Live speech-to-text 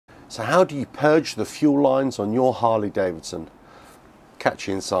So how do you purge the fuel lines on your Harley Davidson? Catch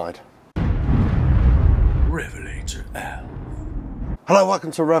you inside. RevelatorAlf. Hello,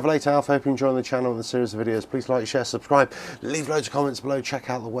 welcome to RevelatorAlf. Hope you're enjoying the channel and the series of videos. Please like, share, subscribe, leave loads of comments below. Check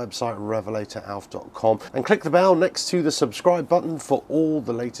out the website RevelatorAlf.com and click the bell next to the subscribe button for all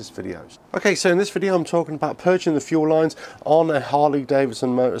the latest videos. Okay, so in this video I'm talking about purging the fuel lines on a Harley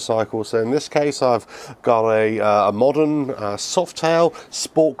Davidson motorcycle. So in this case I've got a modern Softail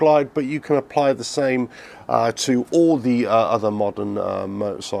Sport Glide, but you can apply the same to all the other modern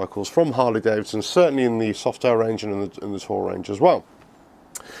motorcycles from Harley Davidson, certainly in the Softail range and in the Tour range as well.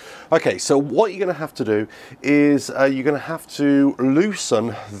 Okay, so what you're going to have to do is you're going to have to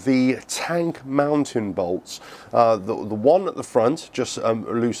loosen the tank mounting bolts. The one at the front, just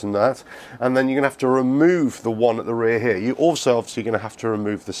loosen that, and then you're going to have to remove the one at the rear here. You're also obviously going to have to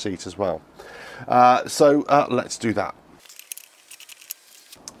remove the seat as well. So let's do that.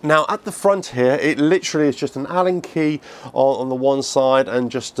 Now at the front here, it literally is just an Allen key on the one side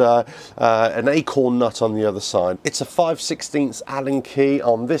and just an acorn nut on the other side. It's a 5/16 Allen key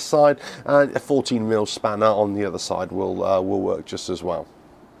on this side, and a 14mm spanner on the other side will work just as well.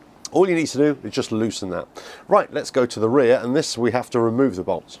 All you need to do is just loosen that. Right, let's go to the rear, and this we have to remove the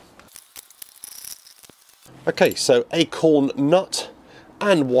bolts. Okay, so acorn nut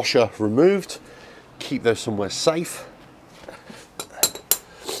and washer removed. Keep those somewhere safe.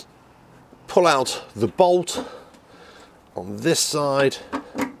 Pull out the bolt on this side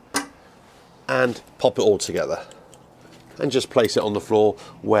and pop it all together and just place it on the floor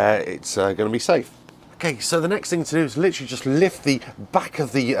where it's going to be safe. Okay, so the next thing to do is literally just lift the back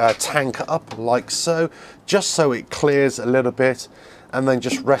of the tank up like so, just so it clears a little bit, and then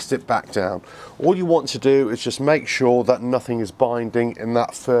just rest it back down. All you want to do is just make sure that nothing is binding in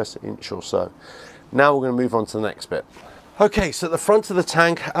that first inch or so. Now we're going to move on to the next bit. Okay, so at the front of the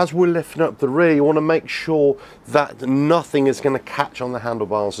tank, as we're lifting up the rear, you want to make sure that nothing is going to catch on the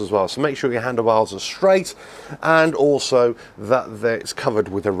handlebars as well. So make sure your handlebars are straight, and also that it's covered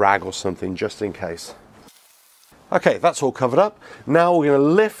with a rag or something, just in case. Okay, that's all covered up. Now we're going to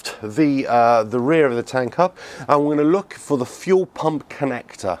lift the rear of the tank up, and we're going to look for the fuel pump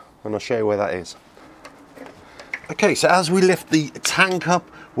connector, and I'll show you where that is. Okay, so as we lift the tank up,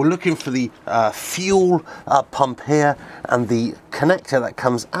 we're looking for the fuel pump here, and the connector that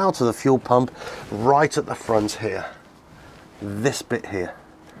comes out of the fuel pump right at the front here. This bit here,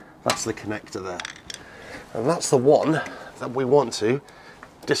 that's the connector there. And that's the one that we want to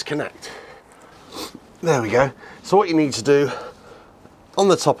disconnect. There we go. So what you need to do, on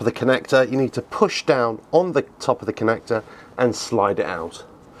the top of the connector, you need to push down on the top of the connector and slide it out.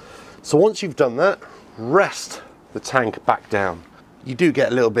 So once you've done that, rest the tank back down. You do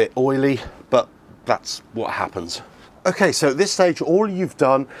get a little bit oily, but that's what happens. Okay, so at this stage, all you've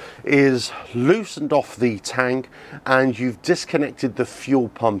done is loosened off the tank, and you've disconnected the fuel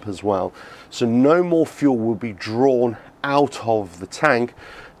pump as well. So no more fuel will be drawn out of the tank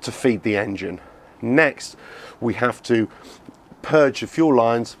to feed the engine. Next, we have to purge the fuel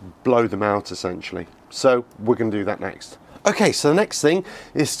lines, blow them out essentially. So we're going to do that next. Okay, so the next thing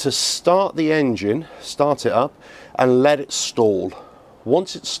is to start the engine, start it up, and let it stall.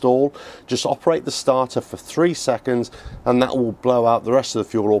 Once it's stalled, just operate the starter for 3 seconds, and that will blow out the rest of the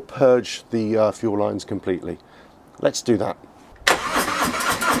fuel, or purge the fuel lines completely. Let's do that.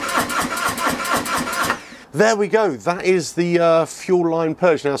 There we go, that is the fuel line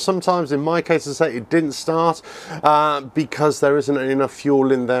purge. Now sometimes in my case, I say it didn't start because there isn't enough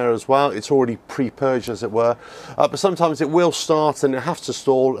fuel in there as well. It's already pre-purged, as it were. But sometimes it will start and it has to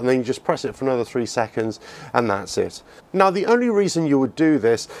stall, and then you just press it for another 3 seconds, and that's it. Now the only reason you would do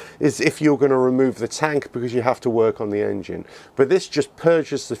this is if you're going to remove the tank, because you have to work on the engine. But this just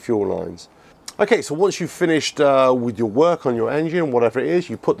purges the fuel lines. Okay, so once you've finished with your work on your engine, whatever it is,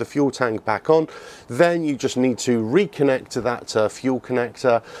 you put the fuel tank back on, then you just need to reconnect to that fuel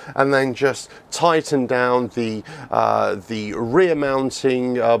connector, and then just tighten down the rear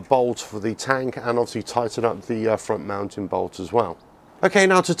mounting bolt for the tank, and obviously tighten up the front mounting bolt as well. Okay,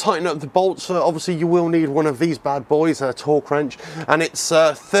 now to tighten up the bolts, obviously you will need one of these bad boys, a torque wrench, and it's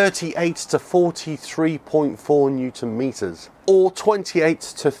 38 to 43.4 Newton meters, or 28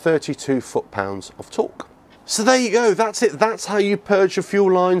 to 32 foot-pounds of torque. So there you go, that's it. That's how you purge your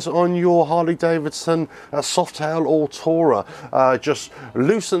fuel lines on your Harley Davidson Softail or Tourer. Just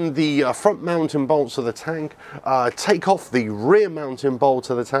loosen the front mounting bolts of the tank, take off the rear mounting bolt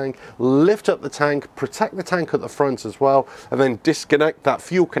of the tank, lift up the tank, protect the tank at the front as well, and then disconnect that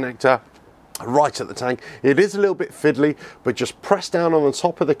fuel connector, right at the tank. It is a little bit fiddly, but just press down on the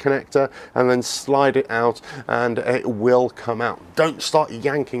top of the connector and then slide it out and it will come out. Don't start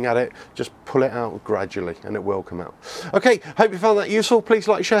yanking at it, just pull it out gradually and it will come out. Okay, hope you found that useful. Please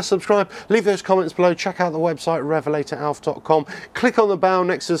like, share, subscribe, leave those comments below, check out the website RevelatorAlf.com, click on the bell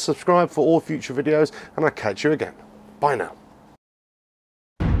next to subscribe for all future videos, and I'll catch you again. Bye now.